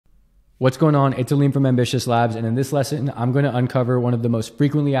What's going on? It's Alim from Ambitious Labs, and in this lesson, I'm going to uncover one of the most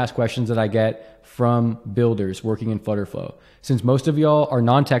frequently asked questions that I get from builders working in FLUTTERFLOW. Since most of y'all are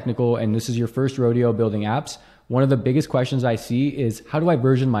non-technical and this is your first rodeo building apps, one of the biggest questions I see is, how do I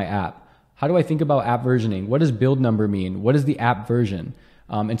version my app? How do I think about app versioning? What does build number mean? What is the app version?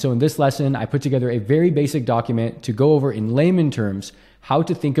 And so in this lesson, I put together a very basic document to go over in layman terms how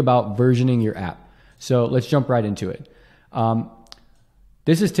to think about versioning your app. So let's jump right into it.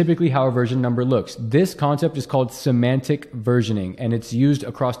 This is typically how a version number looks. This concept is called semantic versioning, and it's used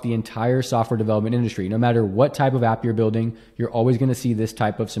across the entire software development industry. No matter what type of app you're building, you're always going to see this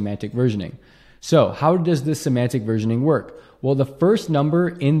type of semantic versioning. So how does this semantic versioning work? Well, the first number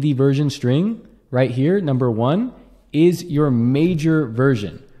in the version string right here, number 1, is your major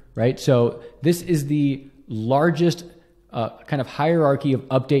version, right? So this is the largest kind of hierarchy of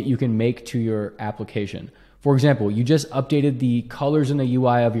update you can make to your application. For example, you just updated the colors in the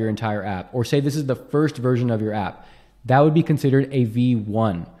UI of your entire app, or say this is the first version of your app. That would be considered a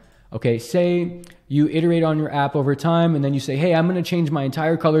V1. Okay, say you iterate on your app over time and then you say, hey, I'm going to change my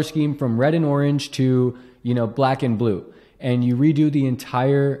entire color scheme from red and orange to, black and blue. And you redo the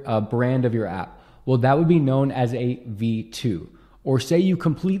entire brand of your app. Well, that would be known as a V2. Or say you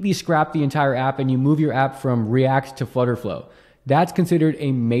completely scrap the entire app and you move your app from React to FlutterFlow. That's considered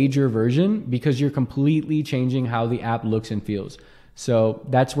a major version because you're completely changing how the app looks and feels. So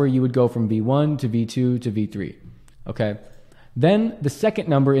that's where you would go from V1 to V2 to V3. Okay. Then the second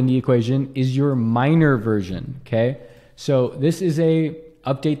number in the equation is your minor version. Okay. So this is a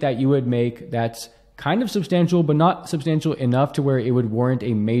update that you would make that's kind of substantial, but not substantial enough to where it would warrant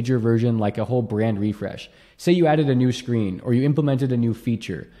a major version like a whole brand refresh. Say you added a new screen or you implemented a new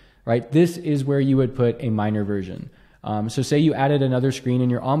feature, right? This is where you would put a minor version. So say you added another screen in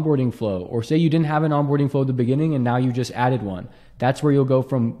your onboarding flow, or say you didn't have an onboarding flow at the beginning and now you just added one. That's where you'll go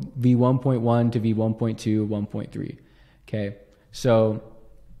from V1.1 to V1.2, 1.3. Okay. So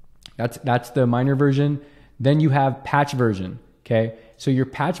that's the minor version. Then you have patch version. Okay. So your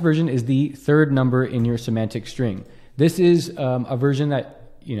patch version is the third number in your semantic string. This is a version that,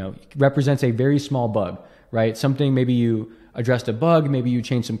 represents a very small bug, right? Something maybe you addressed a bug, maybe you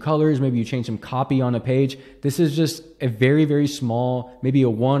changed some colors, maybe you changed some copy on a page. This is just a very, very small, maybe a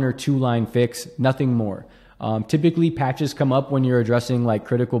 1 or 2 line fix, nothing more. Typically patches come up when you're addressing like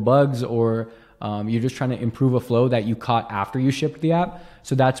critical bugs or you're just trying to improve a flow that you caught after you shipped the app.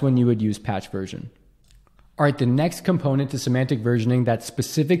 So that's when you would use patch version. All right, the next component to semantic versioning that's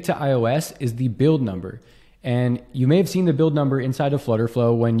specific to iOS is the build number. And you may have seen the build number inside of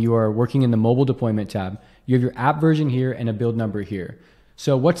FlutterFlow when you are working in the mobile deployment tab. You have your app version here and a build number here.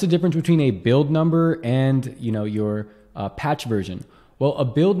 So what's the difference between a build number and your patch version? Well, a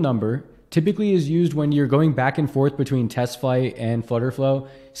build number typically is used when you're going back and forth between TestFlight and FlutterFlow.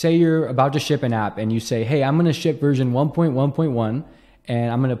 Say you're about to ship an app and you say, hey, I'm going to ship version 1.1.1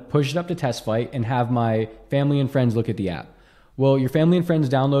 and I'm going to push it up to TestFlight and have my family and friends look at the app. Well, your family and friends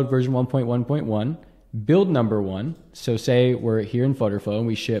download version 1.1.1, build number 1. So say we're here in FlutterFlow and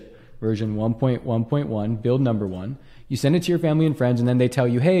we ship version 1.1.1, build number 1. You send it to your family and friends and then they tell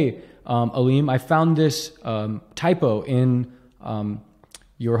you, hey, Alim, I found this typo in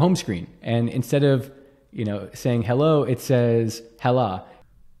your home screen. And instead of saying hello, it says hella.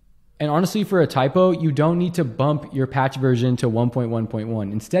 And honestly, for a typo, you don't need to bump your patch version to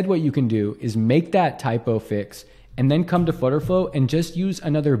 1.1.1. Instead, what you can do is make that typo fix and then come to FlutterFlow and just use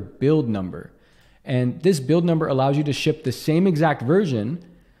another build number. And this build number allows you to ship the same exact version,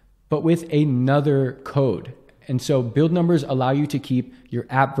 but with another code. And so build numbers allow you to keep your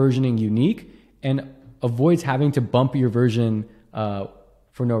app versioning unique and avoids having to bump your version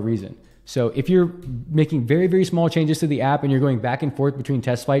for no reason. So if you're making very, very small changes to the app and you're going back and forth between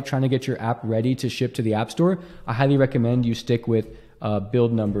TestFlight trying to get your app ready to ship to the App Store, I highly recommend you stick with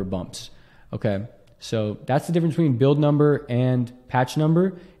build number bumps. Okay, so that's the difference between build number and patch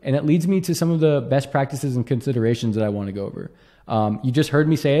number. And that leads me to some of the best practices and considerations that I want to go over. You just heard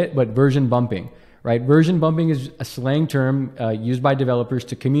me say it, but version bumping, right? Version bumping is a slang term used by developers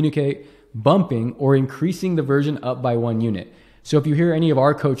to communicate bumping or increasing the version up by 1 unit. So if you hear any of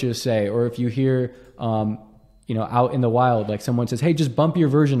our coaches say, or if you hear, out in the wild, like someone says, hey, just bump your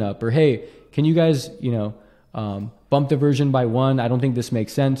version up, or hey, can you guys, bump the version by 1? I don't think this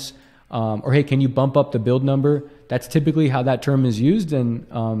makes sense. Or hey, can you bump up the build number? That's typically how that term is used. And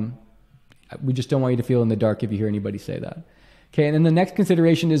we just don't want you to feel in the dark if you hear anybody say that. Okay. And then the next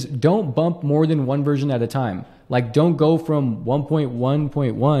consideration is don't bump more than one version at a time. Like don't go from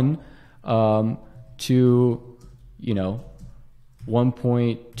 1.1.1 to,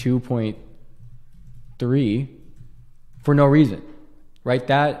 1.2.3 for no reason, right?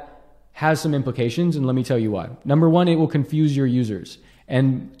 That has some implications, and let me tell you why. Number one, it will confuse your users.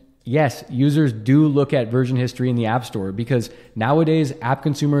 And yes, users do look at version history in the App Store because nowadays app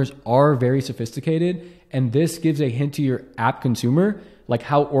consumers are very sophisticated, and this gives a hint to your app consumer, like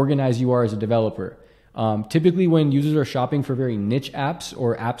how organized you are as a developer. Typically when users are shopping for very niche apps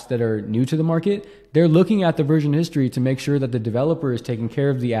or apps that are new to the market, they're looking at the version history to make sure that the developer is taking care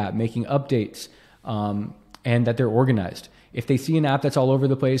of the app, making updates, and that they're organized. If they see an app that's all over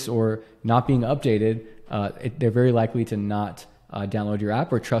the place or not being updated, they're very likely to not download your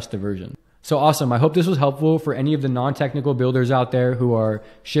app or trust the version. So awesome. I hope this was helpful for any of the non-technical builders out there who are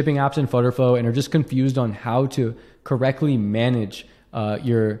shipping apps in FlutterFlow and are just confused on how to correctly manage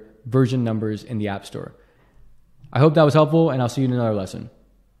your version numbers in the App Store. I hope that was helpful, and I'll see you in another lesson.